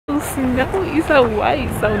snowy, so white,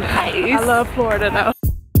 so nice. I love Florida though.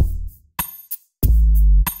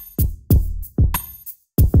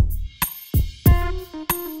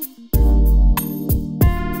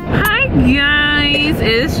 Hi guys,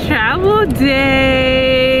 it's travel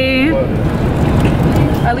day.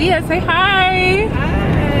 Aaliyah, say hi. Hi.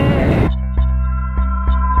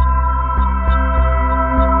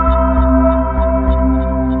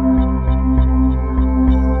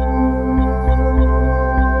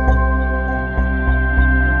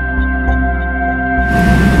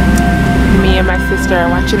 Me and my sister are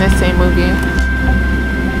watching the same movie.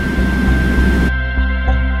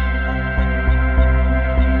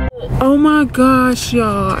 Oh my gosh,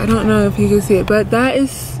 y'all. I don't know if you can see it, but that is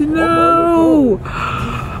snow.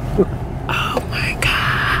 Oh my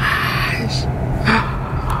gosh.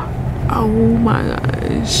 Oh my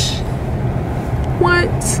gosh.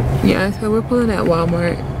 What? Yeah, so we're pulling at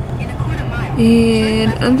Walmart.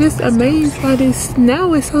 And I'm just amazed by this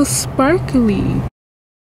snow. It's so sparkly.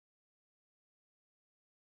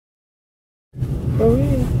 Oh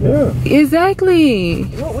yeah. Exactly.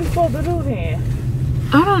 What we supposed to do then?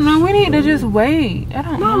 I don't know. We need to just wait. I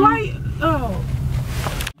don't know. Wait. Oh.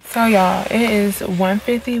 So y'all, it is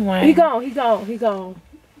 1:51. He gone.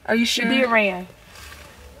 Are you sure? He did ran.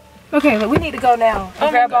 Okay, look, we need to go now. Oh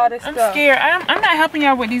Grab all this I'm stuff. scared. I'm not helping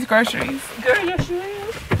y'all with these groceries. Girl, yes you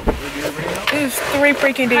is. There's 3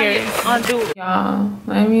 freaking deers. Undo it. Y'all,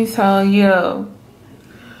 let me tell you.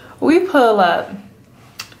 We pull up.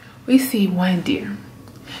 We see 1 deer.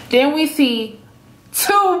 Then we see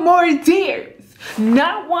 2 more deers.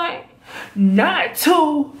 Not 1, not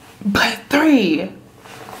 2, but 3.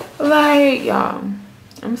 Like, y'all,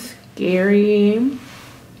 I'm scary.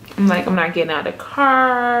 I'm like, I'm not getting out of the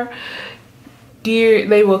car. Deer,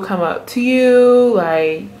 they will come up to you.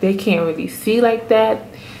 Like, they can't really see like that.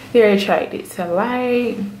 They're attracted to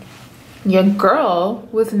light. Your girl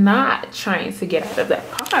was not trying to get out of that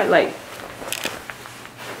car. Like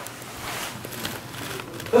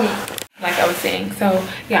I was saying. So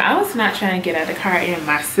yeah, I was not trying to get out of the car, and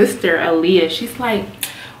my sister Aaliyah, she's like,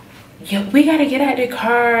 yeah, we gotta get out of the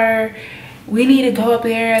car, we need to go up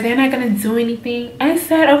there, they're not gonna do anything. I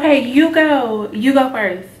said, okay, you go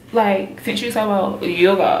first. Like, since you said, well,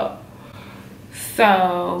 you go.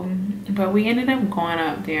 So but we ended up going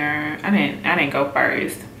up there. I didn't go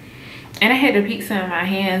first, and I had the pizza in my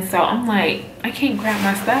hand, so I'm like, I can't grab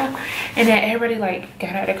my stuff. And then everybody like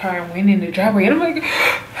got out of the car and went in the driveway, and I'm like,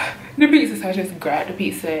 the pizza. So I just grabbed the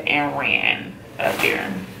pizza and ran up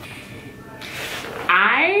there.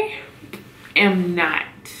 I am not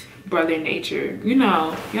Brother Nature. You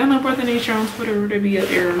know, y'all know Brother Nature on Twitter. They be up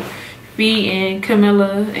there feeding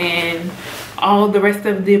Camilla and all the rest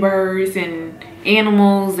of the birds and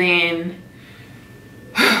animals and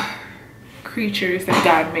creatures that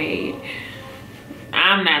God made.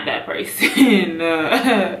 I'm not that person.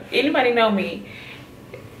 Anybody know me,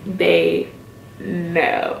 they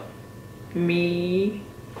know me.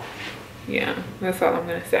 Yeah, that's all I'm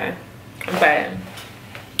gonna say. But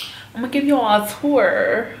I'm gonna give you all a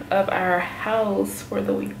tour of our house for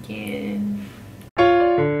the weekend.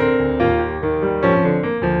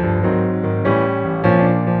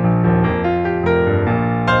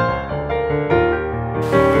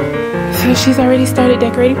 So she's already started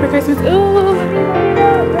decorating for Christmas. Ooh.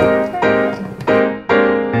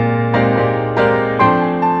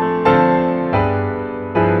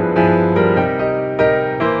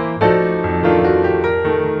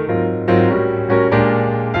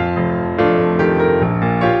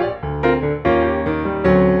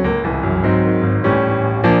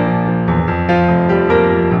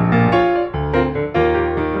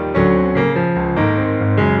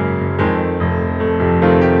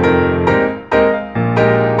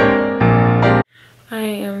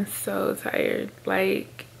 Tired.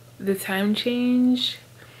 Like, the time change,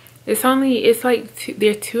 it's like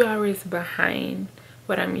they're 2 hours behind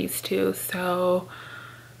what I'm used to. So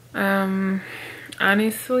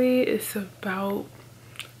honestly, it's about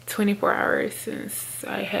 24 hours since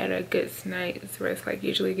I had a good night's rest. Like,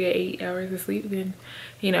 usually get 8 hours of sleep, then,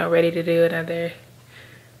 you know, ready to do another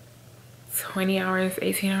 20 hours,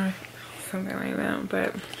 18 hours, something like that.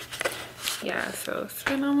 But yeah, so it's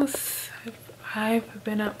been almost, I've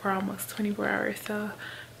been up for almost 24 hours, so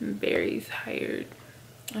I'm very tired.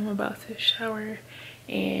 I'm about to shower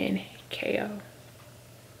and KO,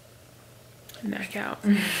 knock out.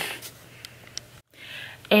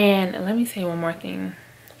 And let me say one more thing.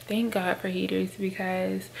 Thank God for heaters,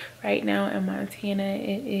 because right now in Montana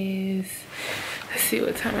it is, let's see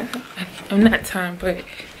what time it is. I'm not time, but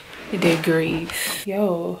degrees.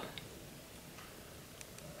 Yo,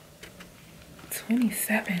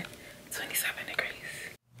 27. 27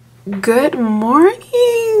 degrees. Good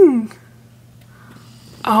morning.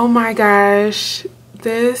 Oh my gosh,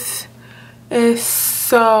 this is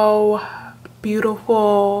so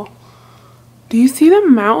beautiful. Do you see the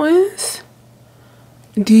mountains?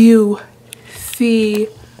 Do you see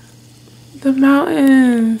the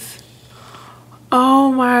mountains?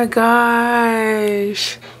 Oh my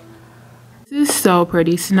gosh. This is so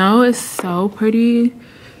pretty. Snow is so pretty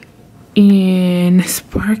and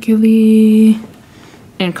sparkly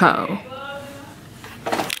and cold.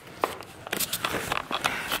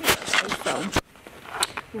 So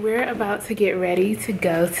we're about to get ready to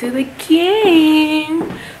go to the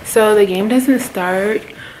game. So the game doesn't start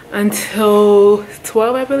until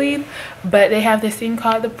 12, I believe, but they have this thing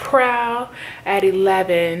called the prowl at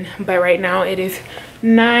 11, but right now it is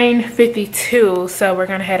 9:52, so we're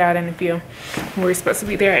gonna head out in a few. We're supposed to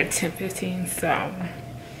be there at 10:15, so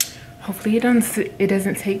hopefully it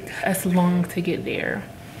doesn't take us long to get there.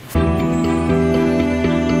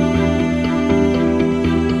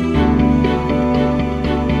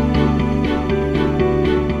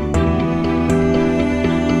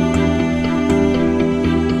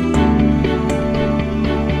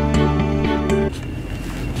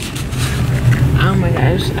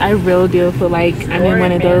 I really do feel like I'm in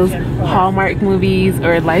one of those Hallmark movies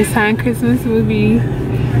or Lifetime Christmas movie.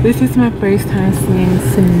 This is my first time seeing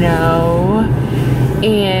snow,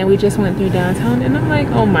 and we just went through downtown and I'm like,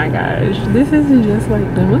 oh my gosh, this is just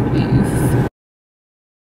like the movies.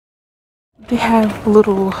 They have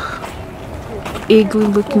little igloo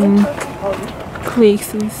looking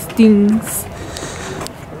places, things.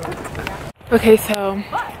 Okay, so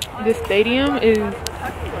the stadium is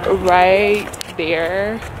right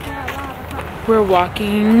there. We're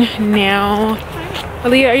walking now.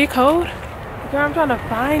 Aaliyah, are you cold? Girl, I'm trying to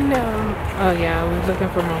find them. Oh yeah, we're looking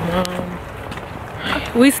for my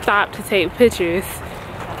mom. We stopped to take pictures,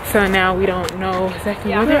 so now we don't know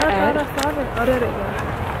exactly where they're at. Oh, there they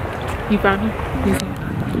go. You found them?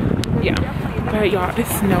 Yeah. But y'all,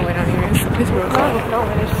 it's snowing out here. It's real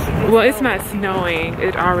cold. Well, it's not snowing.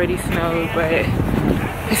 It already snowed, but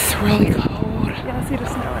it's really cold. Y'all see the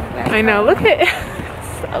snow in the back. I know, look at it.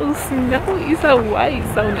 So snowy, so white,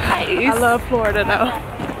 so nice. I love Florida though.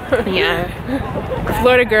 Yeah.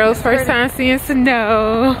 Florida girls, first time seeing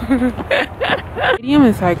snow. Stadium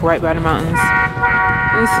is like right by the mountains.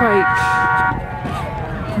 It's like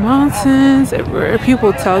mountains everywhere.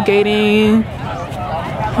 People tailgating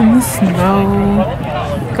in the snow.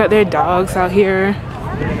 Got their dogs out here.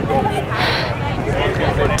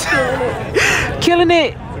 Killing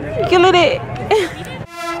it. Killing it.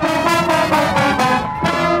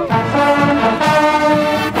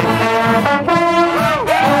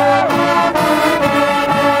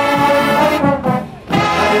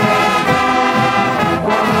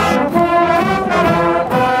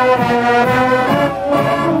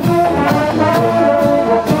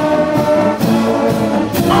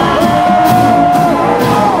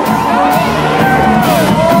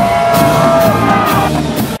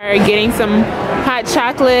 Getting some hot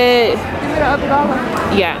chocolate.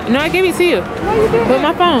 Yeah, no, I gave it to you. No, you didn't. With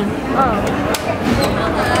my phone. Oh.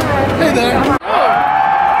 Hey there.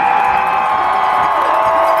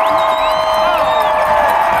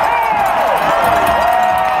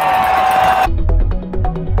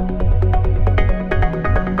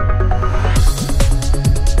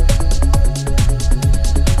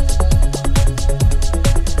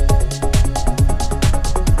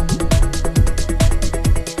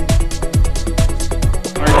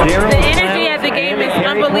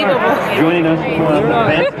 Joining us from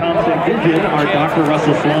Advanced Concert Vision are Dr.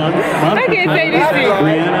 Russell Swan, I can't say this shit.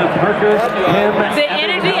 Brianna Parker, The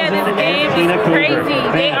energy of this game is crazy.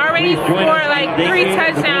 They already scored like 3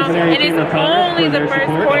 touchdowns, and it's only the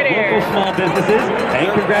first quarter. Local small businesses,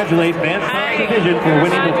 and congratulate Advanced Concert Vision for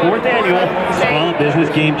winning the 4th annual Small Business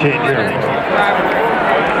Game Changer.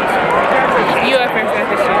 You are first at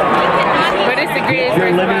the show, but it's the greatest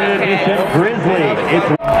Your limited edition Grizzly. It's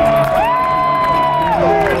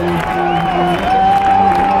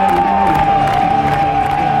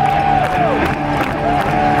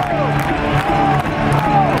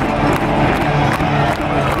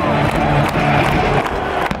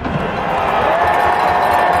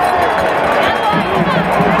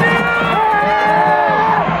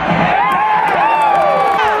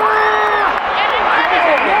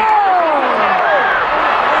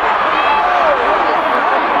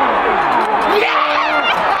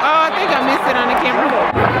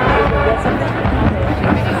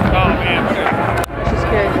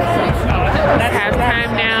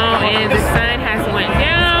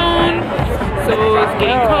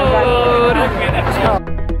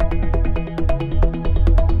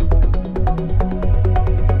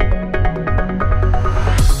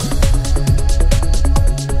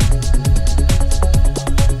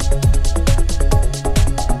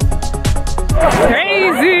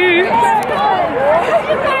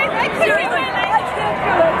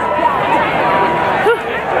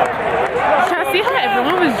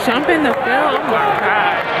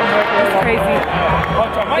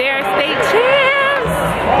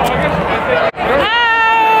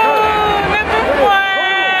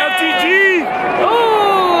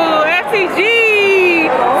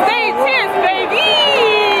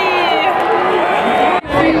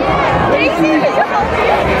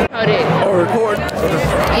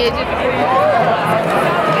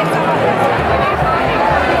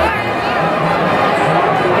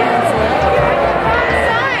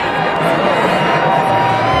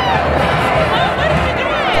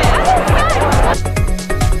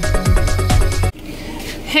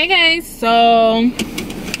Hey guys, so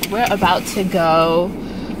we're about to go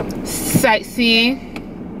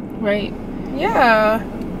sightseeing, right? Yeah.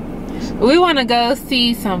 We want to go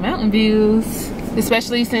see some mountain views,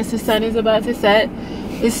 especially since the sun is about to set.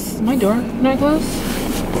 Is my door not closed?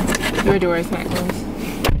 Your door is not closed.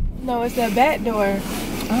 No, it's that back door.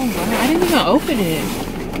 Oh wow, I didn't even open it.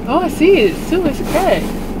 Oh, I see it too, it's cracked.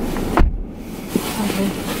 Okay.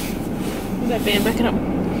 That band backing up.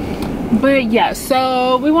 But yeah,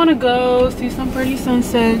 so we want to go see some pretty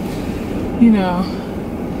sunset, you know,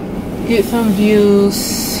 get some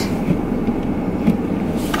views.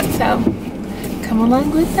 So come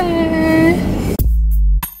along with us.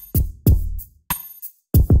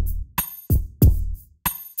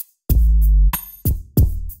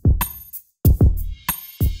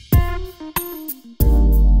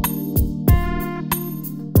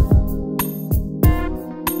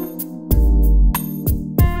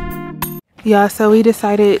 Yeah, so we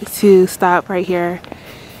decided to stop right here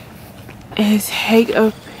and take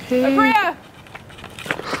a pic. Abriyah!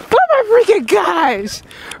 Oh my freaking gosh!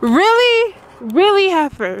 Really? Really,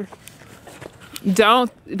 heifer?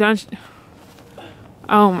 Don't.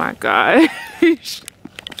 Oh my gosh.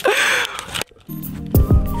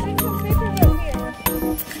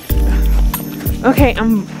 Okay,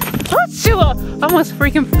 oh shoot, almost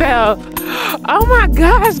freaking fell. Oh my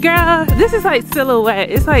gosh, girl. This is like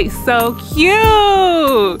silhouette. It's like so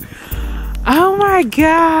cute. Oh my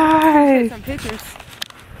gosh. Some pictures.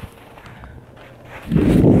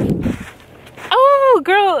 Oh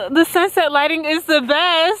girl, the sunset lighting is the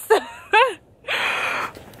best.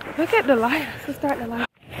 Look at the light. Let's start the light.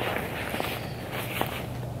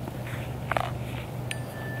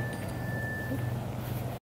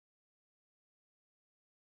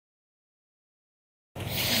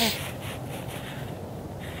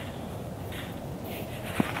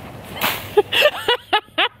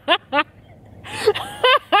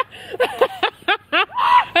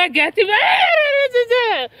 I got you.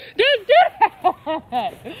 Don't do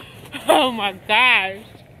that. Oh my gosh.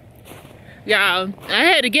 Y'all, I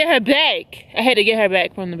had to get her back. I had to get her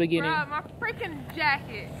back from the beginning. Bruh, my freaking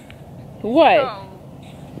jacket. What? Oh.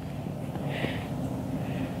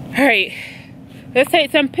 Alright, let's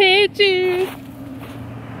take some pictures.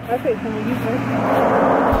 I'll take some of you first.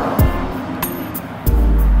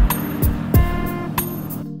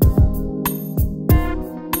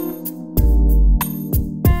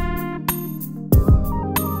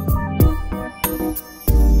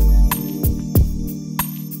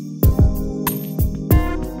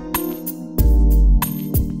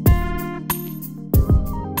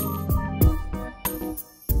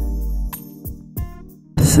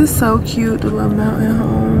 This is so cute, the little mountain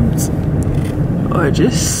homes.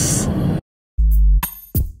 Gorgeous.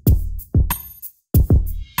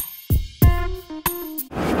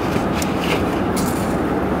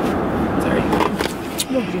 Sorry.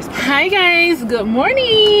 Hi guys, good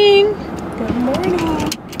morning. Good morning.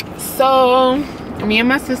 So, me and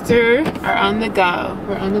my sister are on the go.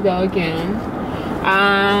 We're on the go again.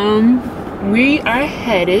 We are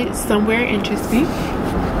headed somewhere interesting,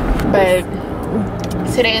 but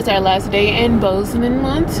today is our last day in Bozeman,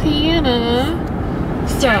 Montana.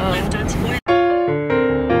 So